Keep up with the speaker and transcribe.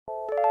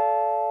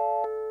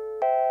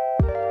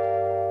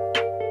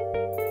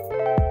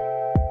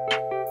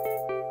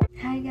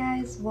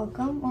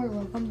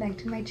welcome back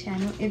to my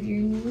channel. If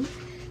you're new,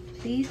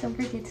 please don't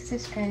forget to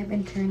subscribe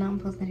and turn on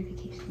post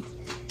notifications.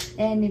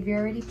 And if you're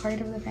already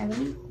part of the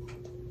family,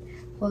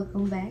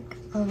 welcome back.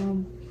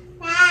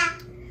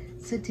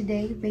 So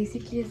today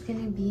basically is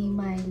gonna be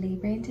my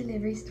labor and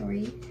delivery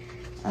story.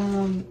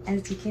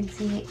 As you can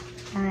see,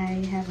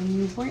 I have a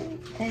newborn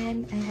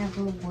and I have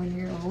a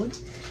 1-year-old.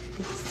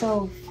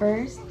 So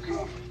first,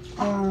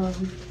 I'll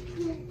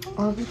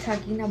be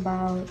talking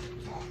about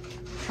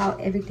how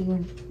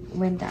everything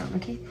went down.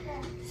 Okay,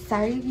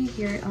 sorry if you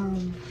hear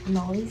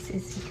noise.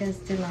 It's because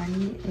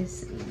Delani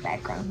is in the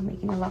background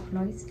making a lot of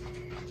noise.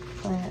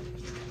 But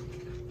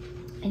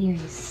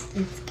anyways,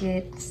 let's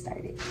get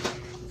started.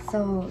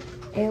 So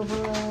it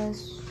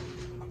was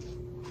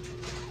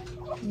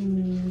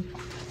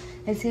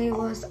let's say it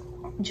was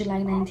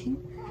July 19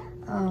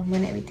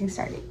 when everything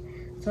started.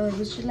 So it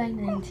was July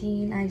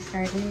 19. I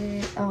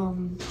started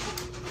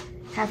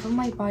half of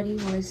my body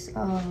was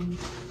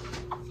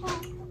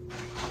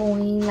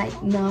going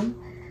like numb.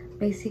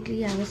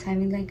 Basically I was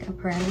having like a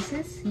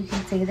paralysis. You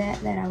can say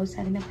that I was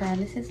having a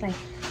paralysis, like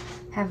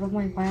half of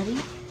my body.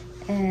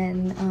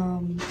 And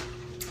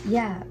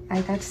yeah,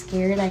 I got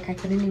scared, like I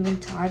couldn't even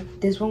talk.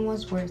 This one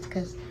was worse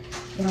because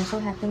it also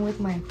happened with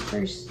my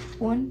first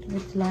one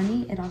with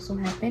Lani. It also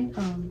happened.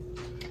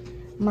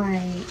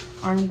 My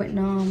arm went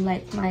numb,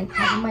 like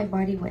half of my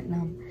body went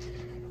numb.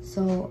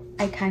 So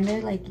I kind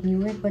of like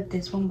knew it, but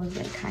this one was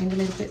like kind of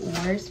a little bit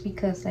worse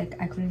because like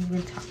I couldn't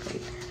even talk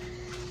right.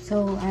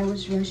 So I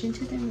was rushing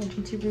to the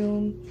emergency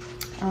room.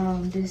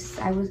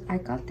 I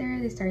got there,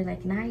 they started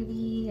like an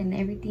IV and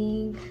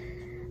everything.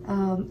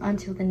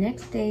 Until the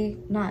next day,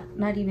 not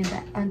even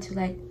that, until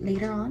like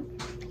later on,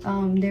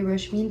 they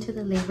rushed me into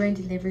the labor and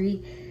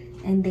delivery,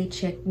 and they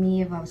checked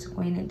me if I was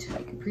going into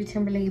like a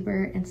preterm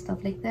labor and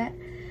stuff like that.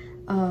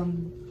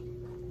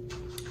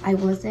 I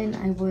wasn't.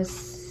 I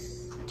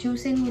was 2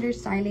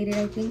 centimeters dilated,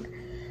 I think.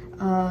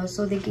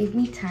 So they gave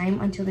me time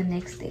until the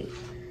next day.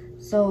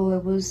 So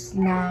it was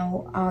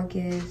now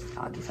August,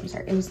 I'm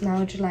sorry, it was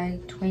now July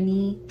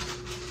 20.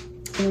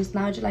 It was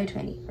now July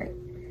 20, right?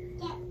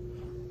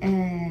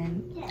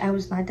 And I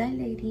was not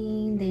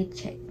dilating. They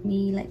checked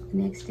me like the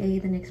next day,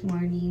 the next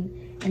morning,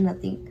 and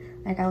nothing.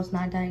 Like I was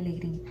not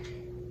dilating.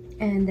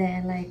 And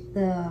then like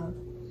the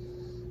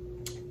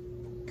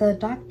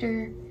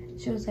doctor,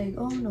 she was like,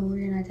 oh no,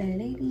 you're not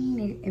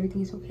dilating,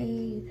 everything's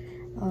okay.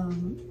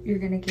 You're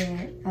gonna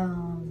get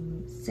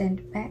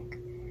sent back.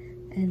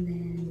 And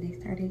then they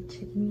started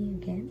checking me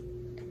again.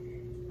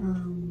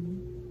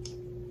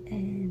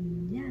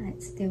 And yeah,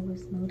 there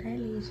was no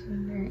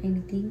dilation or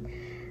anything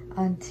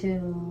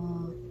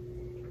until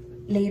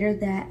later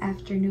that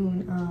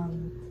afternoon.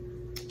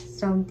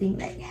 Something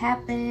like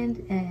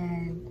happened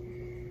and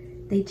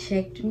they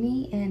checked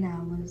me, and I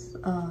was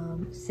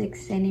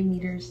 6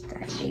 centimeters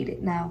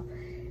dilated now.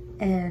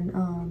 And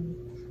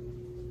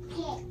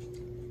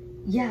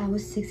yeah, I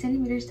was 6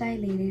 centimeters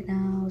dilated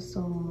now.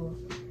 So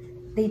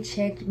they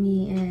checked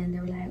me and they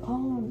were like,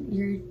 oh,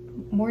 you're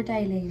more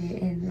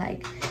dilated. And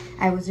like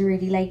I was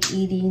already like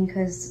eating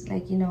because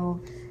like, you know,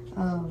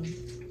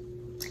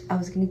 I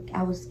was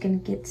gonna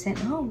get sent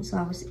home, so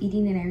I was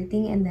eating and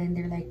everything. And then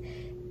they're like,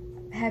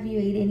 have you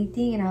ate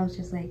anything? And I was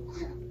just like,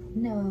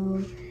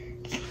 no.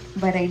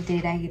 But I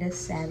did. I ate a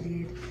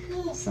salad.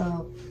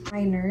 So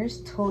my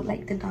nurse told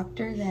like the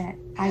doctor that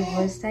I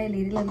was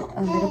dilated a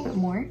little bit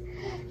more.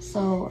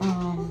 So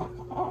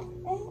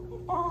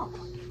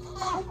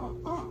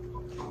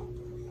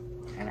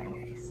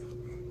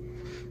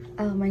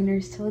my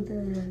nurse told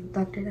the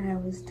doctor that I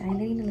was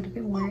dilating a little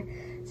bit more.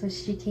 So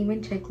she came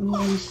and checked me,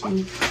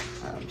 and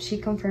she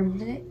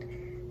confirmed it.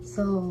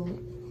 So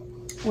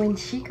when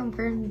she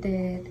confirmed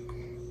it,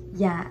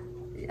 yeah,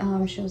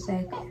 she was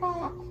like,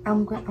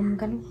 I'm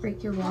gonna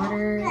break your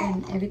water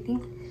and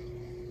everything.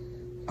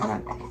 Hold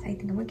on guys, I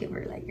think I'm gonna give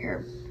her like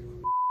her.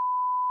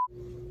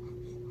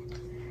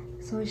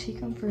 So she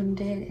confirmed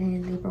it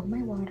and they broke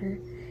my water.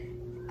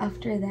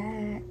 After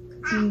that,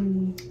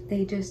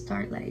 they just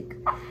start like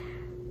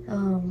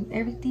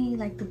everything,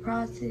 like the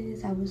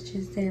process. I was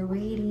just there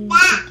waiting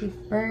to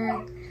give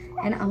birth,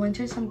 and I went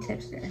through some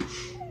tips there.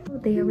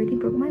 They already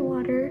broke my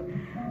water,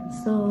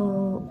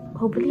 so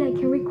hopefully I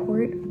can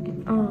record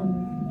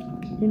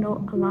you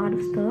know, a lot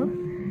of stuff.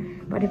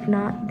 But if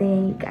not,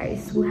 then you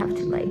guys will have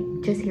to like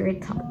just hear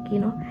it talk, you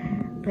know.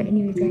 But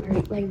anyways,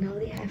 like now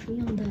they have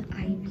me on the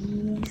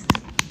IVs.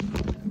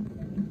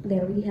 They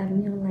already have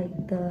me on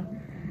like the,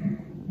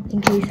 in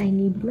case I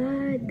need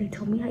blood. They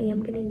told me I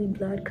am gonna need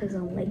blood because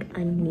I'm like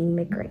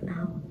anemic right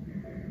now.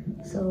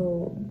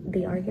 So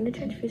they are gonna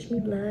transfuse me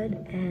blood.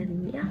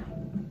 And yeah,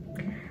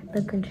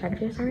 the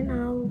contractors are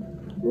now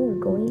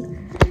going.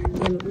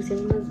 I'm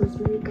using those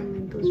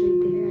medicamentos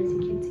right there, as you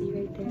can see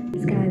right there.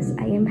 Guys,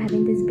 I am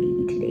having this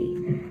baby today,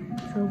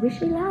 so wish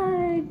me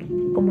luck.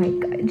 Oh my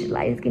god,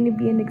 July is gonna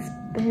be an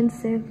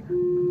expensive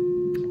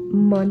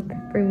month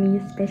for me,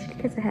 especially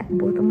because I had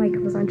both of my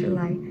girls on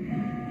July.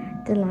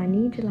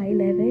 Delani July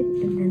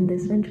 11th, and then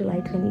this one July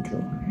 22.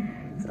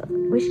 So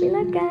wish me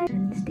luck guys,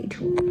 and stay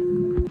tuned.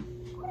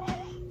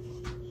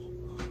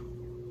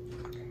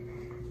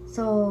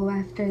 So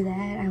after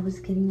that, I was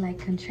getting like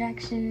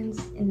contractions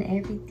and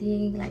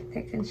everything. Like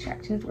the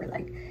contractions were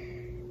like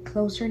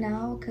closer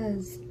now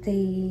because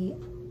they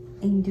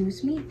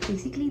induced me.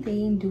 Basically,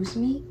 they induced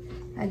me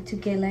like to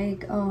get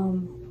like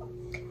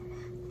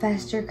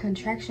faster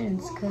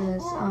contractions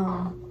because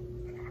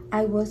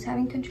I was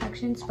having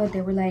contractions, but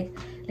they were like,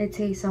 let's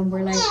say some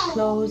were like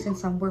close and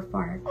some were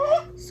far.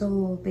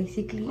 So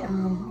basically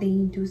they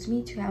induced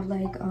me to have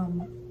like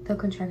the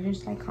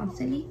contractions like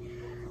constantly.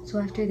 So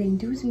after they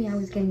induced me, I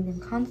was getting them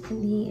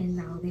constantly, and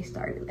now they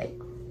started like,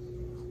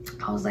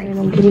 I was like,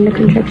 I'm getting the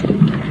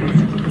contractions.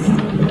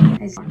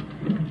 As you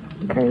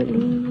can see,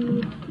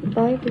 currently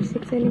 5 or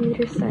 6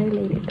 centimeters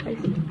dilated, guys.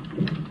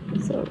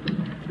 So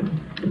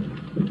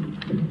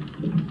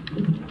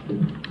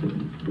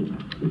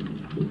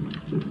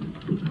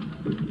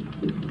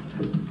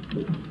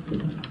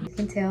you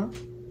can tell.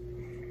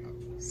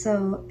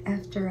 So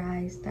after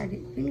I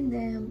started feeling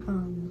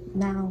them,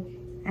 now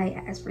I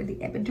asked for the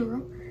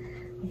epidural.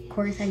 Of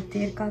course, I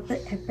did got the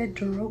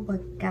epidural,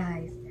 but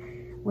guys,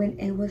 when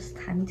it was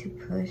time to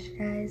push,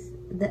 guys,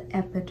 the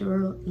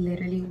epidural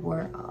literally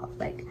wore off.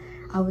 Like,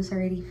 I was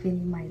already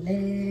feeling my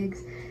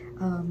legs.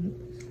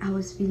 I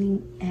was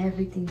feeling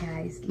everything,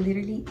 guys,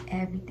 literally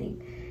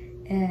everything.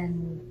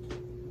 And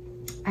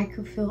I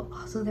could feel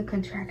also the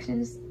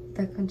contractions.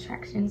 The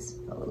contractions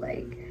felt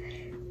like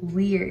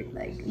weird.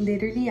 Like,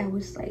 literally, I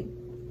was like,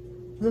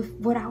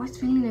 what I was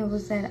feeling, it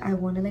was that I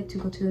wanted like to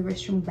go to the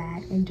restroom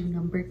bad and do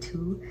number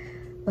 2.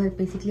 But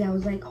basically, I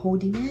was like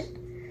holding it.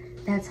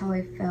 That's how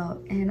I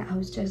felt. And I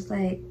was just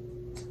like,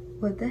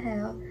 what the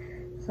hell?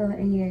 So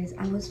anyways,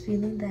 I was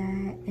feeling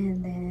that,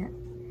 and then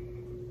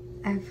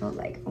I felt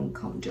like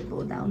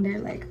uncomfortable down there,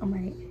 like on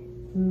my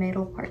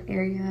middle part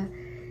area.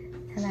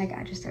 And like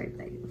I just started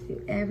like to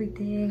feel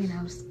everything, and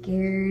I was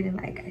scared, and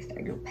like I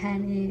started to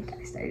panic.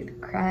 I started to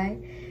cry.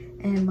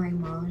 And my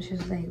mom, she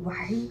was like, why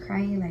are you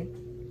crying? Like,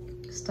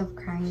 stop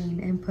crying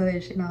and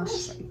push. And I was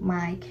just like, Ma,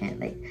 I can't.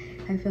 Like,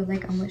 I feel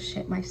like I'm gonna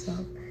shit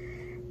myself.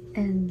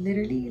 And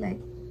literally, like,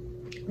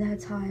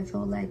 that's how I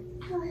felt like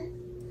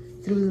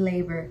through the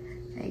labor.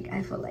 Like,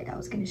 I felt like I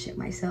was gonna shit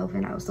myself,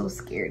 and I was so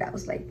scared. I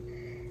was like,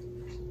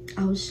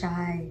 I was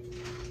shy,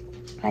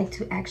 like,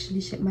 to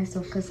actually shit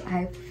myself, because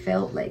I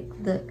felt like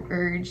the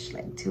urge,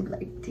 like, to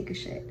like take a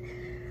shit.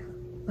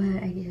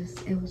 But I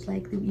guess it was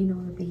like the, you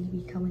know, the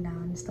baby coming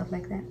out and stuff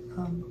like that.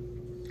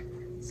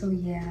 So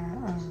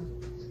yeah,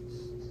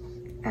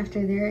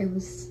 after there, I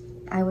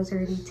was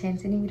already 10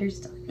 centimeters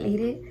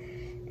dilated,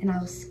 and I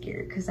was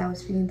scared because I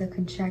was feeling the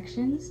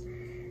contractions,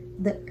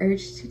 the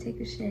urge to take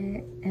a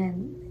shit,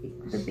 and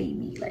the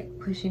baby like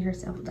pushing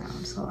herself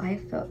down. So I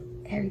felt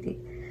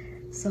everything.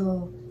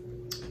 So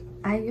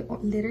I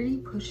literally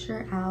pushed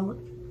her out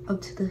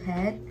up to the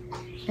head,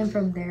 and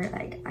from there,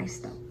 like, I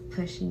stopped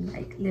pushing.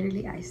 Like,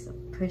 literally I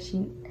stopped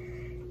pushing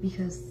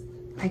because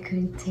I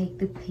couldn't take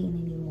the pain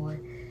anymore,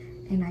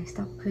 and I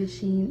stopped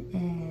pushing.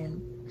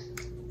 And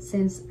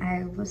since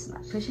I was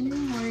not pushing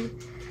anymore,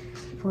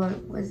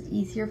 what was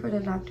easier for the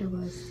doctor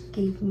was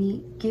give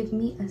me a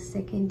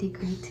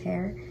 2nd-degree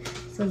tear.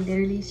 So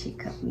literally she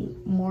cut me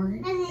more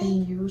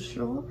than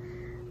usual,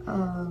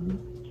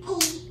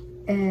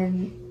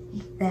 and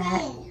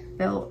that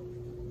felt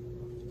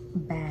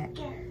bad.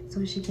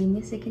 So she gave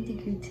me a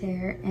 2nd-degree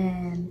tear,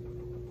 and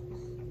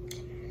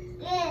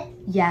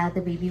yeah,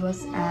 the baby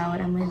was out.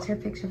 I'm gonna insert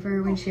a picture of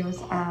her when she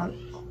was out.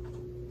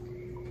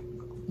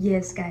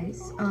 Yes,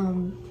 guys,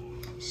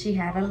 she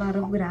had a lot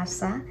of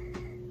grasa.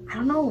 I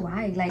don't know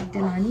why. Like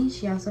Delani,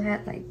 she also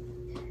had like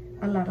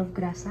a lot of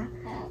grasa,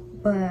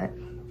 but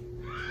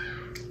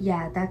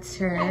yeah, that's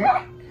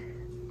her.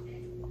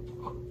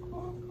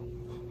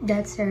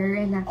 That's her.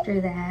 And after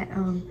that,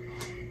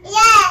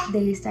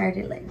 they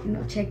started like, you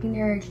know, checking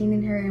her,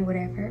 cleaning her, and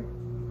whatever.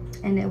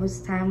 And it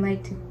was time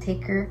like to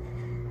take her.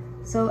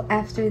 So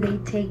after they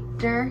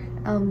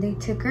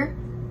took her,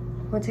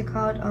 what's it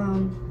called?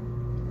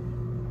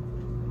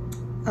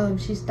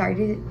 She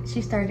started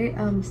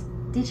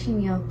stitching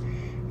me up.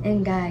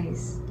 And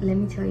guys, let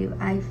me tell you,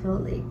 I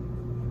felt like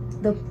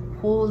the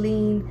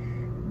pulling,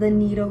 the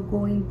needle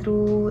going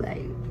through,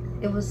 like,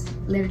 it was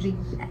literally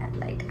bad.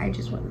 Like, I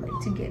just wanted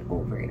like to get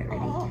over it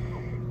already.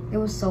 It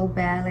was so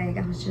bad. Like,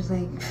 I was just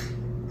like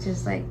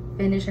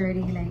finish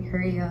already, like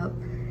hurry up,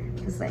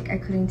 because like I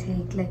couldn't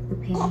take like the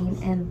pain,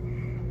 and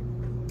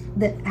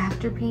the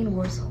after pain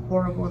was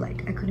horrible.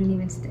 Like, I couldn't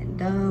even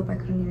stand up, I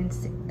couldn't even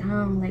sit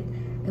down. Like,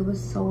 it was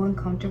so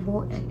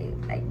uncomfortable, and it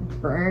like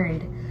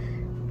burned.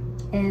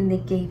 And they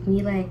gave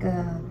me like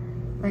a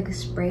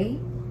spray.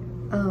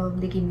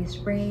 They gave me a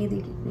spray, they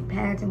gave me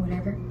pads and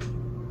whatever.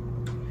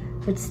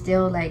 But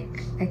still,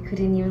 like, I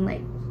couldn't even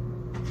like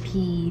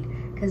pee,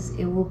 because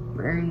it will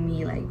burn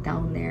me like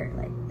down there.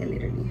 Like, it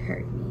literally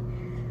hurt me.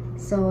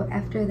 So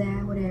after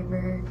that,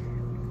 whatever,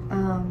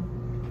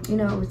 you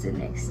know, it was the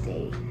next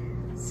day.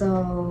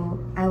 So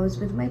I was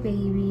with my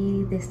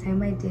baby. This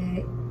time I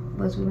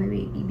was with my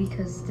baby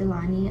because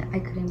Delani, I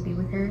couldn't be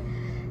with her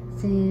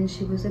since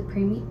she was a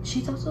preemie.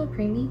 She's also a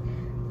preemie,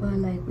 But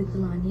like with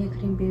Delani, I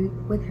couldn't be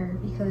with her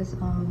because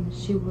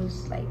she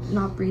was like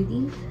not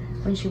breathing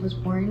when she was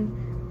born,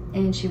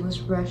 and she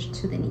was rushed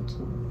to the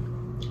NICU.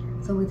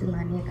 So with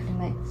Delani, I couldn't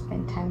like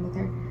spend time with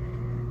her.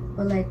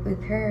 But like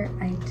with her,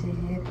 I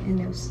did, and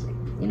it was like,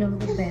 you know,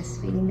 the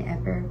best feeling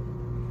ever,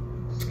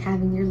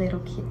 having your little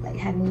kid, like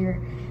having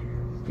your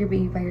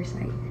baby by your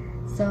side.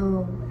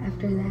 So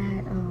after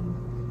that,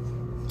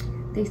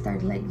 they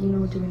started like, you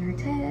know, doing her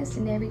tests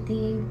and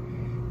everything,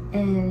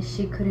 and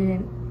she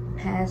couldn't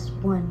pass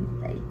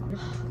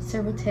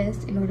several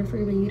tests in order for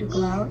your baby to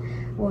go out.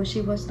 Well,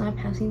 she was not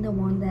passing the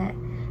one that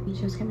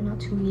she was coming out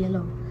too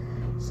yellow,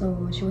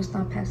 so she was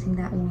not passing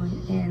that one,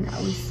 and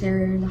I was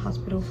there in the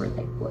hospital for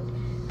like what,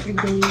 3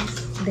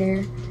 days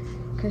there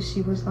because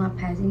she was not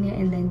passing it.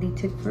 And then they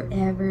took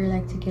forever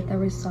like to get the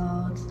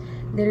results.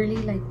 Literally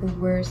like the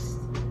worst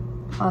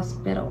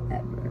hospital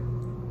ever.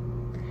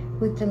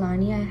 With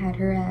Delani, I had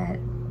her at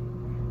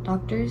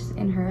doctors,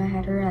 and I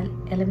had her at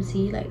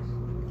LMC. Like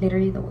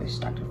literally the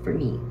worst doctor for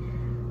me,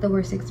 the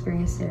worst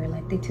experience there.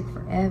 Like they took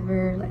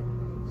forever. Like,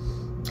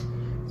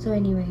 so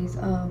anyways,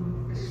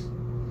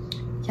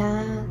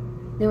 yeah,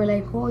 they were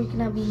like, oh, you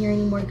cannot be here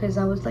anymore, because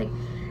I was like,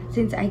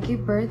 since I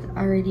gave birth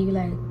already,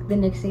 like the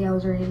next day I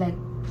was already like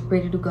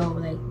ready to go.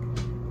 Like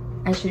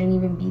I shouldn't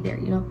even be there,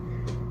 you know,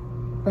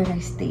 but I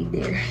stayed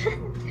there.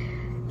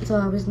 So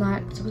I was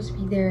not supposed to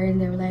be there,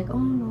 and they were like, oh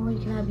no, you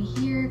cannot be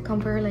here,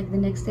 come for her like the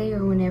next day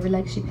or whenever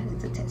like she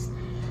passes the test.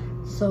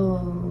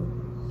 So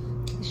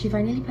she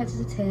finally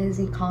passes the test.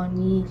 They called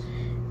me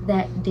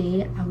that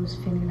day. I was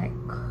feeling like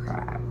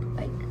crap.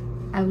 Like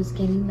I was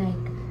getting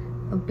like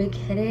a big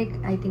headache.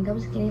 I think I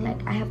was getting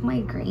like, I have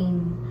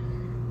migraines,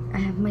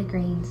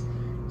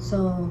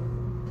 so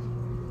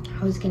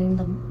I was getting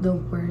the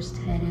worst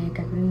headache.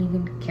 I couldn't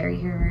even carry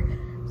her,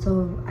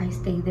 so I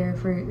stayed there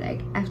for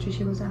like after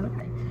she was out,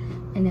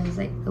 and it was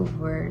like the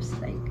worst.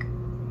 Like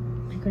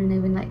I couldn't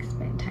even like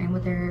spend time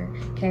with her,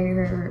 carry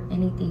her or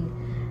anything,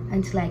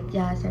 until like,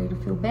 yeah, I started to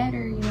feel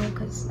better, you know,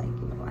 because like,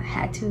 you know, I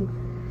had to.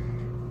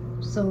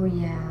 So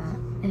yeah,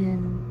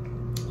 and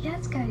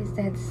yes guys,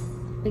 that's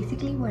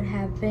basically what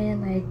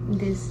happened, like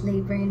this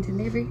labor and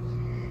delivery.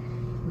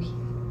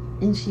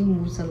 And she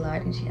moves a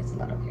lot, and she has a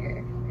lot of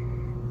hair.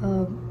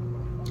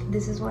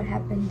 This is what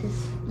happened.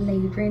 This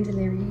labor and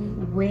delivery,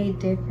 way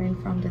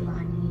different from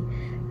Delani.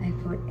 I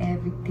felt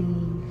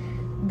everything.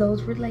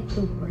 Those were like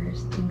the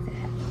worst things that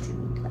happened to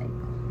me, like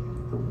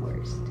the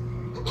worst.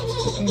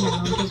 And now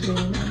I'm just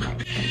waiting on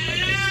like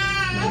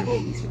my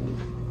baby's room.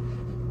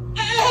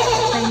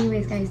 But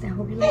anyways guys, I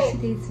hope you liked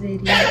today's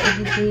video. If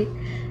you did,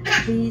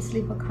 please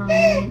leave a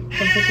comment.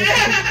 Don't forget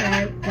to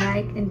subscribe,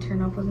 like, and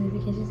turn on post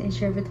notifications, and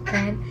share with a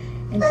friend.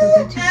 Until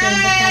then, to join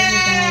the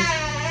family, guys.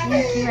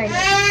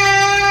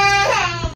 Thank you.